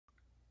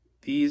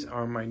These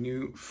are my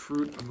new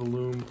Fruit of the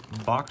Loom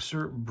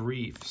boxer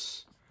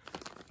briefs.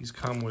 These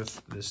come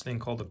with this thing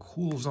called the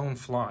Coolzone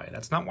fly.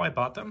 That's not why I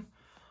bought them.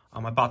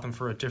 I bought them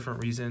for a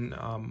different reason.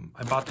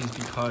 I bought these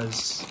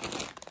because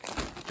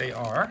they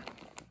are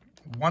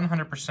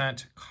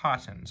 100%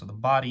 cotton. So the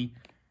body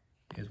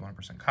is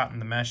 100% cotton.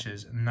 The mesh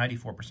is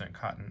 94%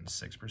 cotton,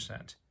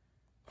 6%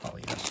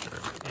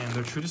 polyester. And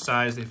they're true to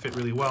size. They fit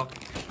really well.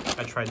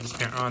 I tried this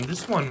pair on.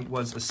 This one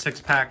was a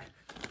 6-pack.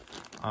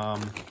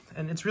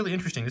 And it's really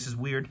interesting. This is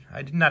weird.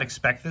 I did not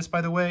expect this,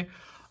 by the way.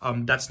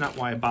 That's not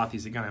why I bought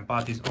these. Again, I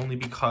bought these only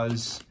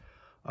because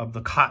of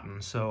the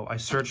cotton. So I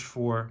searched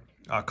for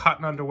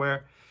cotton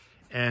underwear,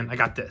 and I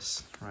got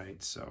this,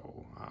 right?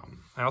 So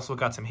I also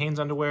got some Hanes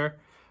underwear,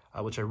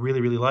 which I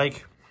really, really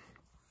like.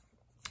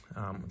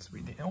 Let's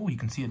read the, oh, you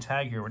can see a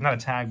tag here. Or not a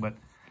tag, but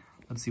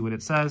let's see what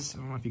it says. I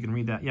don't know if you can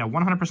read that. Yeah,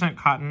 100%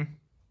 cotton.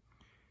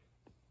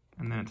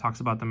 And then it talks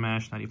about the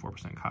mesh,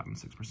 94% cotton,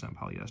 6%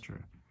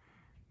 polyester.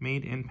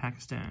 Made in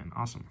Pakistan.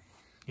 Awesome.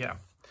 Yeah.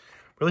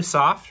 Really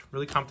soft,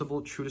 really comfortable,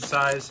 true to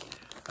size.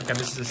 Again,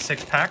 this is a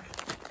 6-pack.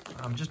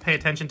 Just pay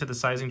attention to the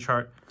sizing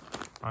chart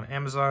on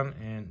Amazon,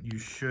 and you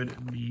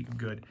should be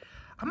good.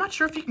 I'm not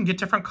sure if you can get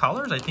different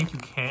colors. I think you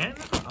can.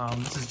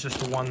 This is just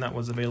the one that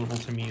was available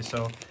to me.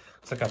 So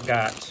it's like I've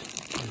got,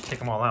 just take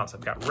them all out. So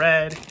I've got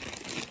red,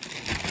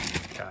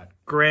 got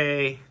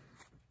gray.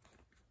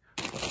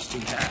 What else do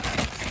we have?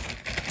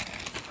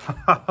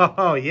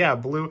 Oh, yeah,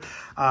 blue.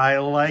 I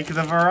like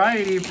the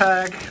variety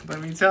pack. Let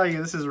me tell you,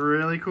 this is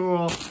really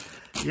cool.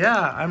 Yeah,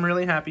 I'm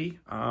really happy.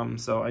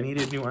 So I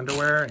needed new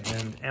underwear,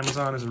 and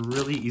Amazon is a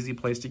really easy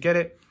place to get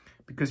it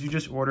because you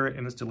just order it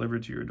and it's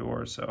delivered to your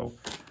door. So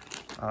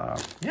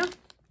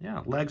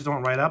yeah, legs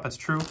don't ride up. That's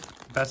true.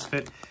 Best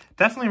fit.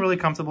 Definitely really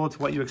comfortable. It's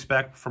what you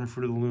expect from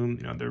Fruit of the Loom.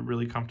 You know, they're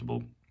really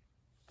comfortable.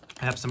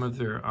 I have some of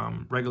their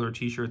regular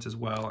t-shirts as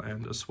well,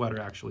 and a sweater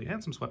actually,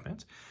 and some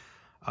sweatpants.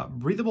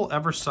 Breathable,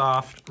 ever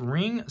soft,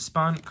 ring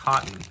spun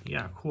cotton.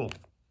 Yeah, cool.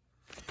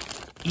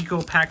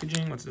 Eco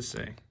packaging. What's this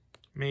say?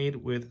 Made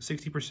with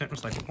 60%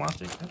 recycled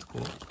plastic. That's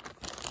cool.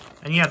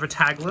 And yeah, they're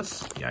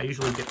tagless. Yeah, I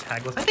usually get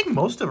tagless. I think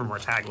most of them are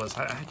tagless.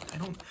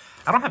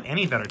 I don't have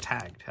any that are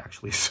tagged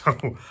actually. So,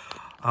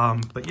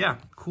 but yeah,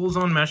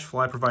 Coolzone mesh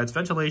fly provides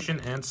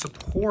ventilation and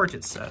support.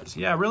 It says,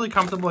 yeah, really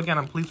comfortable. Again,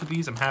 I'm pleased with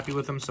these. I'm happy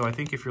with them. So I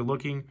think if you're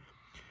looking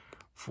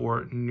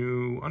for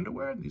new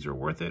underwear, these are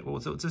worth it. Well,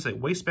 what's this say?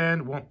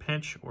 Waistband won't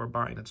pinch or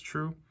bind. That's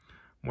true.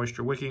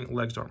 Moisture wicking,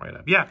 legs don't ride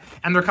up. Yeah,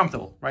 and they're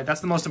comfortable, right?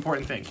 That's the most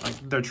important thing.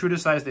 Like, they're true to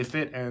size, they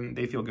fit, and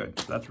they feel good.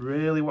 So that's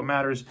really what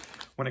matters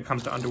when it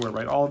comes to underwear,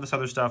 right? All of this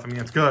other stuff, I mean,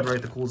 it's good, right?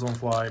 The Coolzone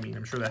fly, I mean,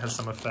 I'm sure that has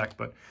some effect,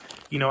 but,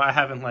 you know, I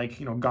haven't, like,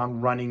 you know, gone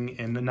running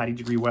in the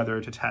 90-degree weather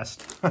to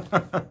test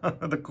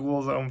the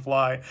Coolzone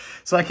fly.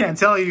 So I can't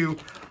tell you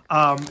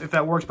if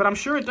that works, but I'm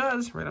sure it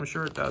does, right? I'm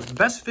sure it does.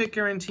 Best fit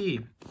guarantee.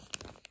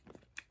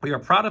 We are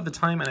proud of the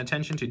time and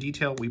attention to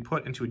detail we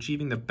put into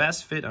achieving the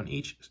best fit on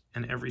each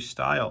and every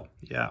style.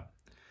 Yeah.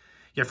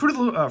 Yeah, Fruit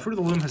of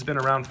the Loom has been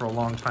around for a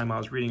long time. I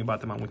was reading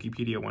about them on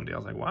Wikipedia one day. I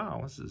was like,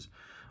 wow, this is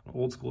an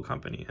old school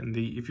company. And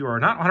if you are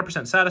not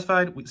 100%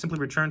 satisfied, we simply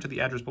return to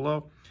the address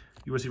below.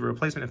 You receive a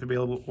replacement if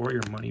available or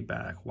your money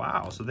back.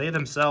 Wow, so they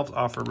themselves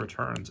offer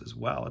returns as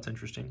well. That's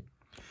interesting.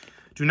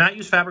 Do not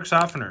use fabric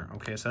softener.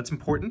 Okay, so that's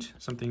important.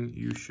 Something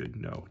you should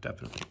know,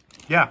 definitely.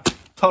 Yeah,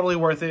 totally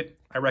worth it.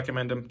 I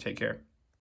recommend them. Take care.